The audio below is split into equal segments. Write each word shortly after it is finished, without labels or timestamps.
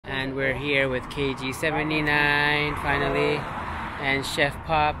And we're here with Kaygee79 finally, and Chef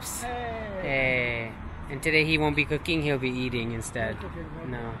Pops. Hey. And today he won't be cooking, he'll be eating instead.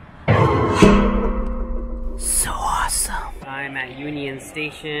 No. So awesome. I'm at Union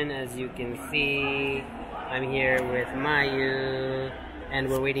Station, as you can see. I'm here with Mayu, and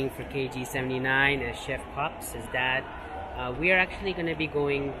we're waiting for Kaygee79 and Chef Pops, his dad. We are actually going to be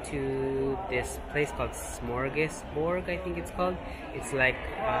going to this place called Smorgasburg, I think it's called. It's like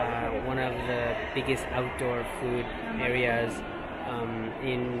one of the biggest outdoor food areas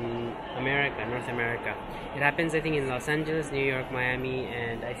in America, North America. It happens, I think, in Los Angeles, New York, Miami,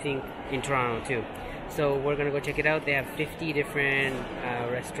 and I think in Toronto too. So we're going to go check it out. They have 50 different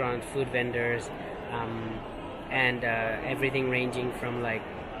restaurant food vendors, and everything ranging from like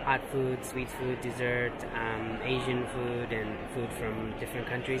hot food, sweet food, dessert, Asian food, and food from different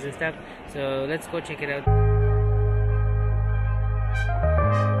countries and stuff. So let's go check it out.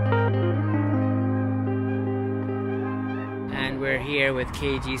 And we're here with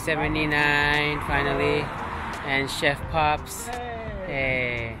Kaygee79 finally, and Chef Pops.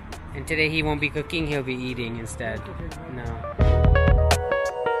 Hey. And today he won't be cooking, he'll be eating instead. No.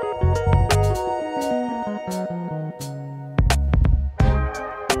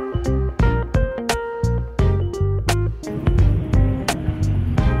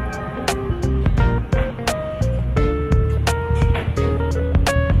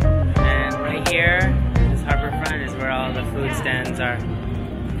 Stands are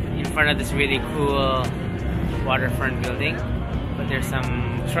in front of this really cool waterfront building, but there's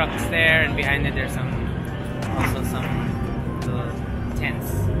some trucks there, and behind it there's also some little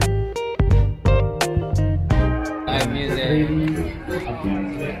tents. Live music.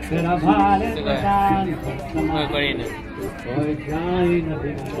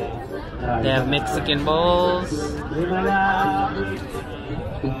 They have Mexican bowls.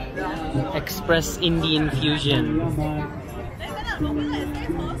 Express Indian fusion.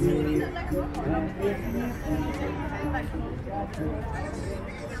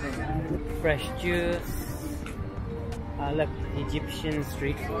 Fresh juice. Look, Egyptian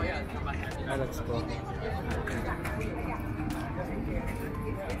street food. That looks cool.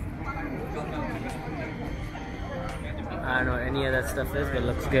 I don't know what any of that stuff is, but it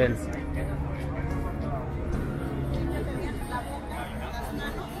looks good.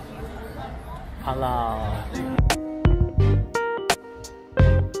 Halal.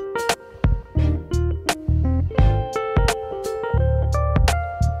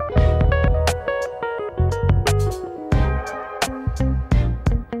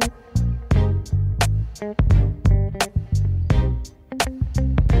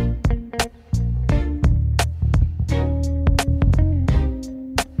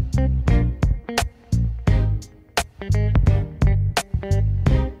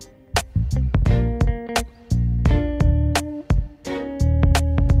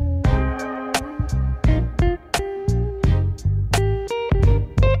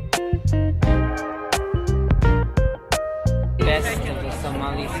 Best of the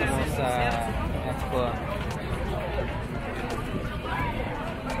Somali samosa. That's cool.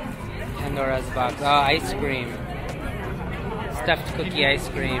 Pandora's box. Oh, ice cream. Stuffed cookie ice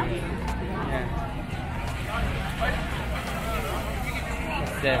cream. Yeah.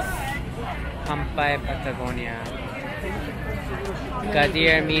 What's this? Pampai Patagonia.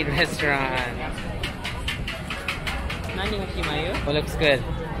 Gadir Meat Restaurant. Nani Mayo? Oh, looks good.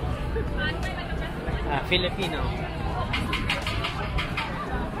 Filipino.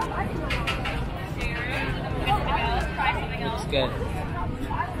 Looks good.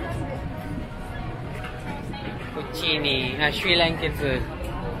 Puccini, Sri Lankan food.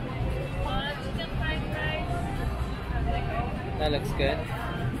 That looks good.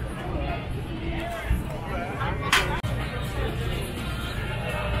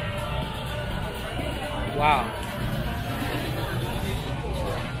 Wow.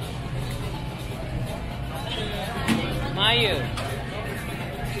 Mayu.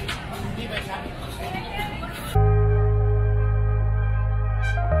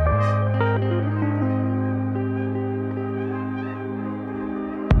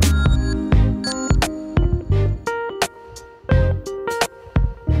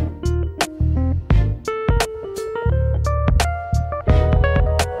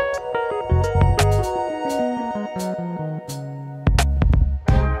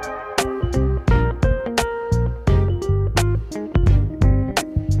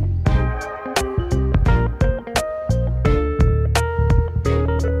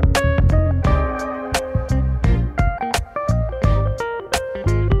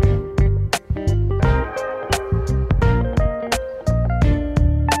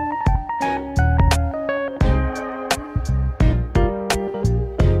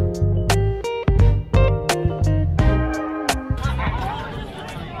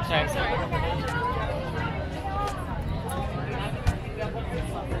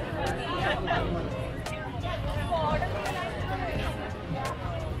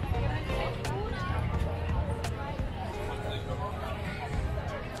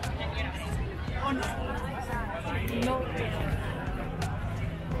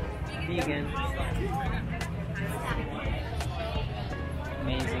 vegan.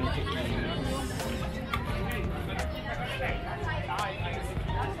 Amazing cookies.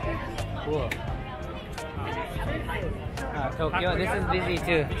 Cool. Tokyo, this is busy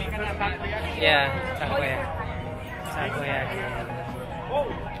too. Yeah, takoyaki. Takoyaki.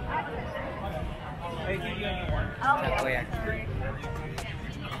 Takoyaki.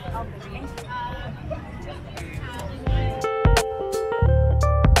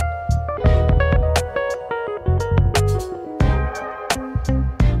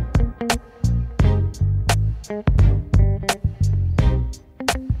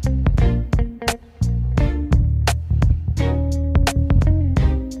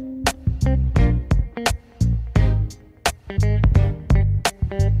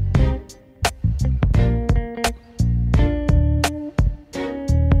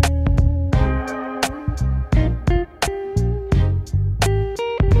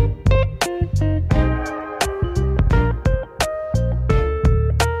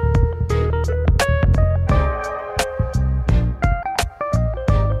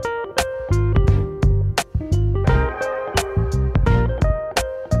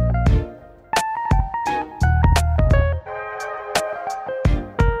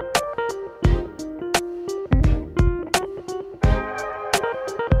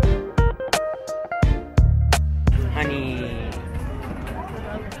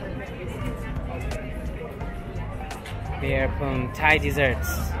 Beer pong Thai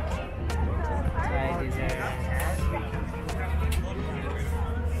desserts. Thai desserts.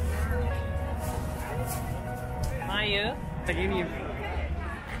 Mayu?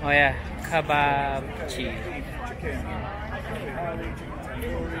 Oh yeah, kebabchi.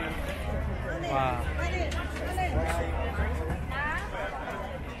 Wow.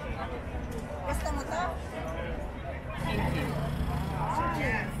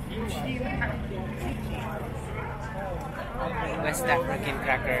 West African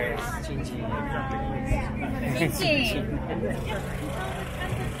crackers, chin-chin. Chin-chin.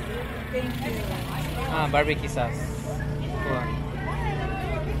 Barbecue sauce. Cool.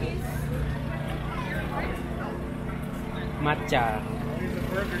 Matcha.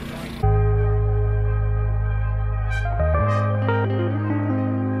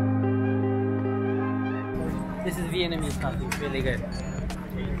 This is Vietnamese coffee, it's really good.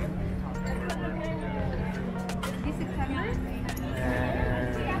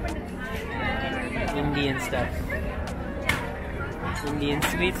 Indian stuff. Indian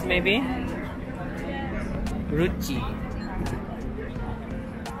sweets maybe? Ruchi.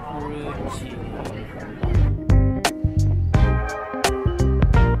 Ruchi.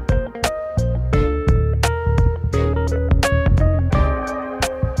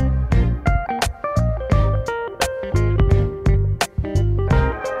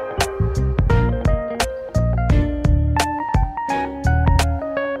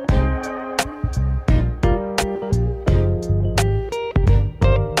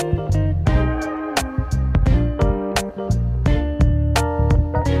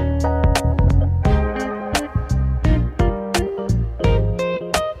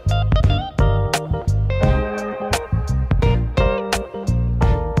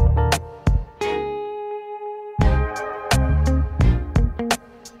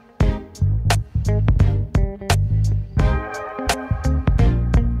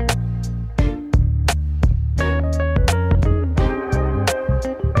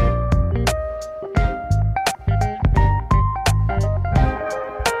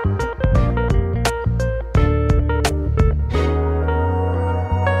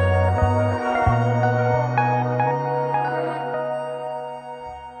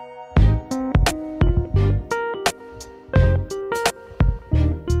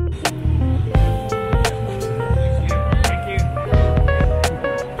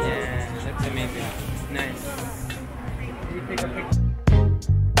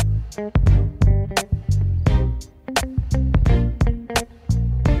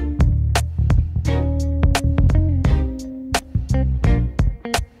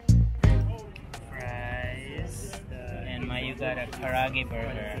 Got a karaage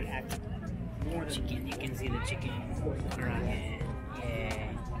burger. Chicken, you can see the chicken. Karaage. Yeah.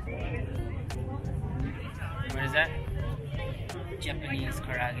 What is that? Japanese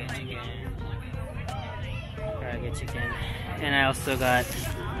karaage chicken. Karaage chicken. And I also got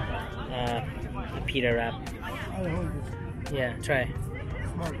a pita wrap. Yeah, try.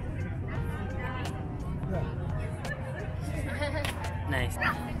 Nice.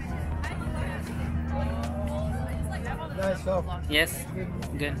 Nice soft. Yes?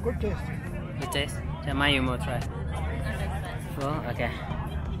 Good. Good taste. Good taste? Mayu mo try. Full? Okay.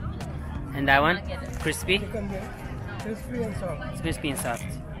 And that one? Crispy? Chicken meat. Crispy and soft. It's crispy and soft.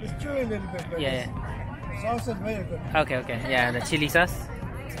 It's chewy a little bit, but Yeah, the sauce is very good. Okay, okay. Yeah, the chili sauce.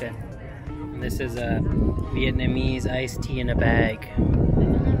 It's good. And this is a Vietnamese iced tea in a bag.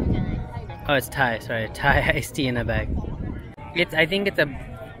 Oh, it's Thai. Sorry, Thai iced tea in a bag. I think it's a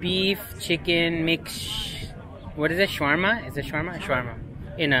beef chicken mix. What is it? Shawarma? Is it shawarma? Shawarma.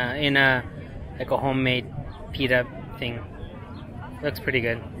 In a like a homemade pita thing. Looks pretty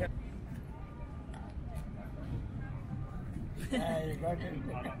good.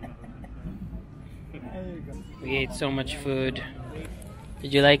 We ate so much food.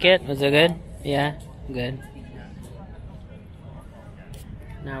 Did you like it? Was it good? Yeah? Good.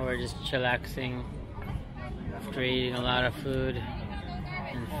 Now we're just chillaxing after eating a lot of food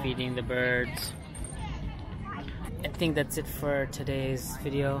and feeding the birds. I think that's it for today's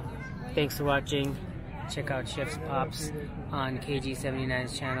video. Thanks for watching. Check out Chef Pops on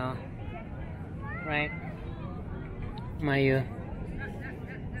Kaygee79's channel. Right? Mayu.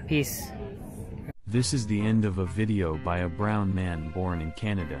 Peace. This is the end of a video by a brown man born in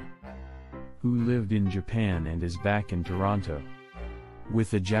Canada, who lived in Japan and is back in Toronto,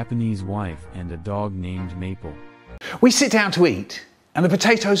 with a Japanese wife and a dog named Maple. We sit down to eat, and the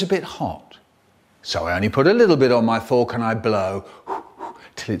potato's a bit hot. So I only put a little bit on my fork and I blow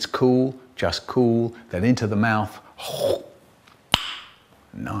till it's cool, just cool, then into the mouth.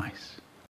 Nice.